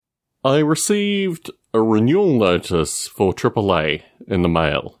I received a renewal notice for AAA in the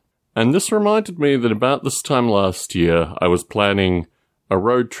mail, and this reminded me that about this time last year, I was planning a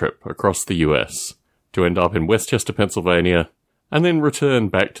road trip across the US to end up in Westchester, Pennsylvania, and then return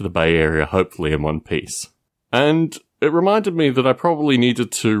back to the Bay Area, hopefully in one piece. And it reminded me that I probably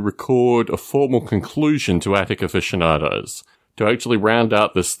needed to record a formal conclusion to Attic Aficionados, to actually round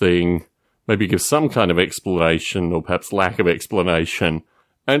out this thing, maybe give some kind of explanation, or perhaps lack of explanation,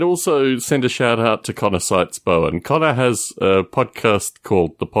 and also send a shout out to Connor Seitz-Bowen. Connor has a podcast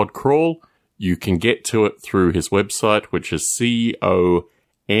called The Pod Crawl. You can get to it through his website, which is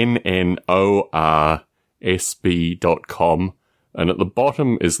connorsb.com. And at the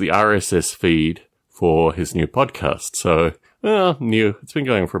bottom is the RSS feed for his new podcast. So, new. It's been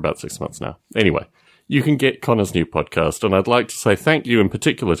going for about 6 months now. Anyway, you can get Connor's new podcast. And I'd like to say thank you in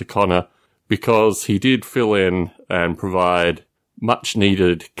particular to Connor, because he did fill in and provide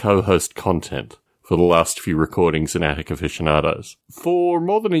much-needed co-host content for the last few recordings in Attic Aficionados. For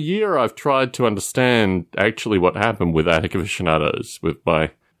more than a year, I've tried to understand actually what happened with Attic Aficionados, with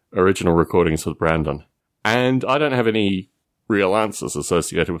my original recordings with Brandon. And I don't have any real answers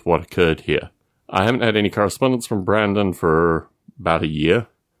associated with what occurred here. I haven't had any correspondence from Brandon for about a year.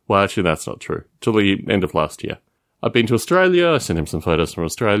 Well, actually, that's not true. Till the end of last year. I've been to Australia, I sent him some photos from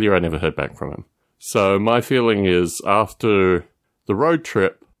Australia, I never heard back from him. So my feeling is, after the road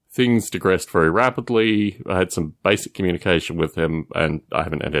trip, things digressed very rapidly. I had some basic communication with him, and I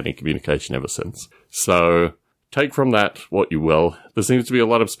haven't had any communication ever since. So take from that what you will. There seems to be a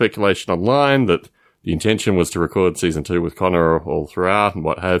lot of speculation online that the intention was to record Season 2 with Connor all throughout and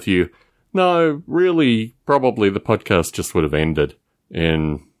what have you. No, really, probably the podcast just would have ended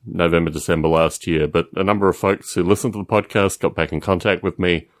in November, December last year, but a number of folks who listened to the podcast got back in contact with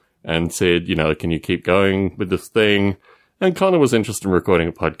me and said, can you keep going with this thing? And Connor was interested in recording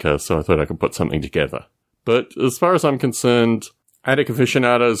a podcast, so I thought I could put something together. But as far as I'm concerned, Attic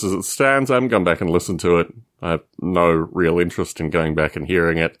Aficionados as it stands, I haven't gone back and listened to it. I have no real interest in going back and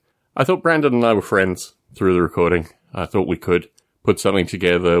hearing it. I thought Brandon and I were friends through the recording. I thought we could put something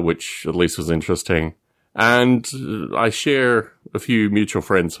together which at least was interesting. And I share a few mutual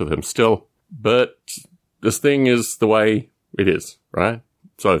friends with him still. But this thing is the way it is, right?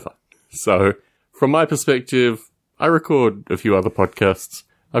 It's over. So, from my perspective, I record a few other podcasts.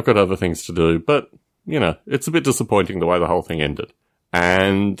 I've got other things to do, but, it's a bit disappointing the way the whole thing ended.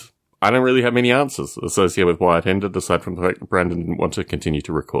 And I don't really have many answers associated with why it ended, aside from the fact that Brandon didn't want to continue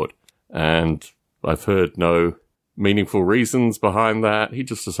to record. And I've heard no meaningful reasons behind that. He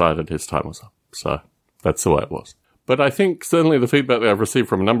just decided his time was up. So, that's the way it was. But I think certainly the feedback that I've received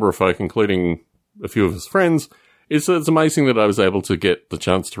from a number of folk, including a few of his friends, is that it's amazing that I was able to get the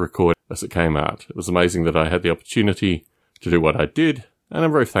chance to record as it came out. It was amazing that I had the opportunity to do what I did, and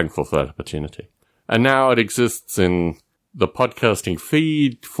I'm very thankful for that opportunity. And now it exists in the podcasting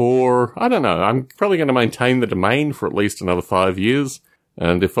feed for, I don't know, I'm probably going to maintain the domain for at least another 5 years.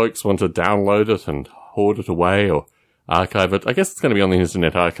 And if folks want to download it and hoard it away or archive it, I guess it's going to be on the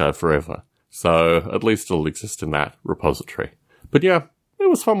Internet Archive forever. So at least it'll exist in that repository. But yeah, it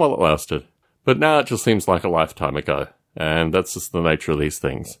was fun while it lasted. But now it just seems like a lifetime ago. And that's just the nature of these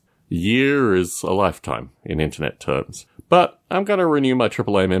things. A year is a lifetime in internet terms. But I'm going to renew my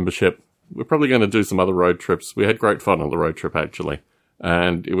AAA membership. We're probably going to do some other road trips. We had great fun on the road trip, actually.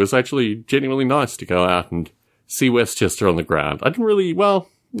 And it was actually genuinely nice to go out and see Westchester on the ground. I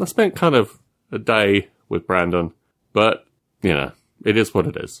spent kind of a day with Brandon. But, it is what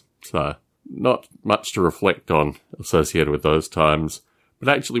it is. So, not much to reflect on associated with those times. But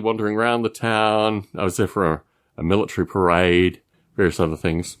actually wandering around the town. I was there for a military parade, various other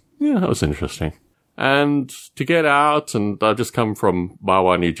things. Yeah, that was interesting. And to get out, and I've just come from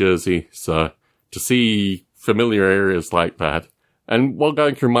Mahwah, New Jersey, so to see familiar areas like that. And while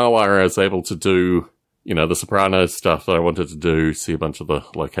going through Mahwah, I was able to do, the Sopranos stuff that I wanted to do, see a bunch of the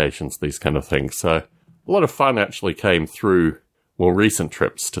locations, these kind of things. So a lot of fun actually came through more recent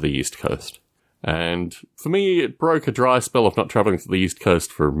trips to the East Coast. And for me, it broke a dry spell of not traveling to the East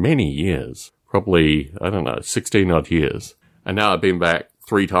Coast for many years. Probably, 16 odd years. And now I've been back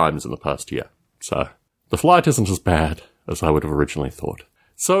 3 times in the past year. So the flight isn't as bad as I would have originally thought.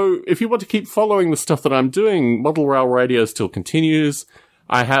 So if you want to keep following the stuff that I'm doing, Model Rail Radio still continues.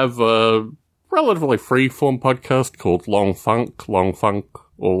 I have a relatively free-form podcast called Long Funk,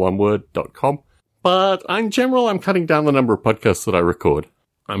 all one word.com. But in general, I'm cutting down the number of podcasts that I record.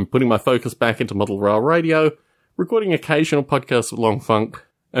 I'm putting my focus back into Model Rail Radio, recording occasional podcasts with Long Funk,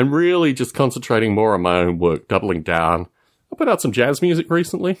 and really just concentrating more on my own work, doubling down. I put out some jazz music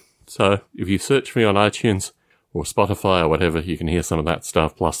recently, so if you search for me on iTunes or Spotify or whatever, you can hear some of that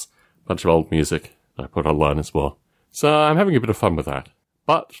stuff, plus a bunch of old music that I put online as well. So I'm having a bit of fun with that.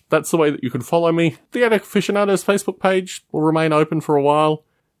 But that's the way that you can follow me. The Attic Aficionados Facebook page will remain open for a while.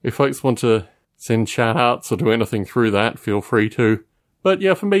 If folks want to send shout-outs or do anything through that, feel free to. But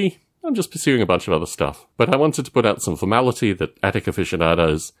yeah, for me, I'm just pursuing a bunch of other stuff. But I wanted to put out some formality that Attic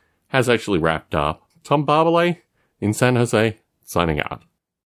Aficionados has actually wrapped up. Tom Barbalet in San Jose, signing out.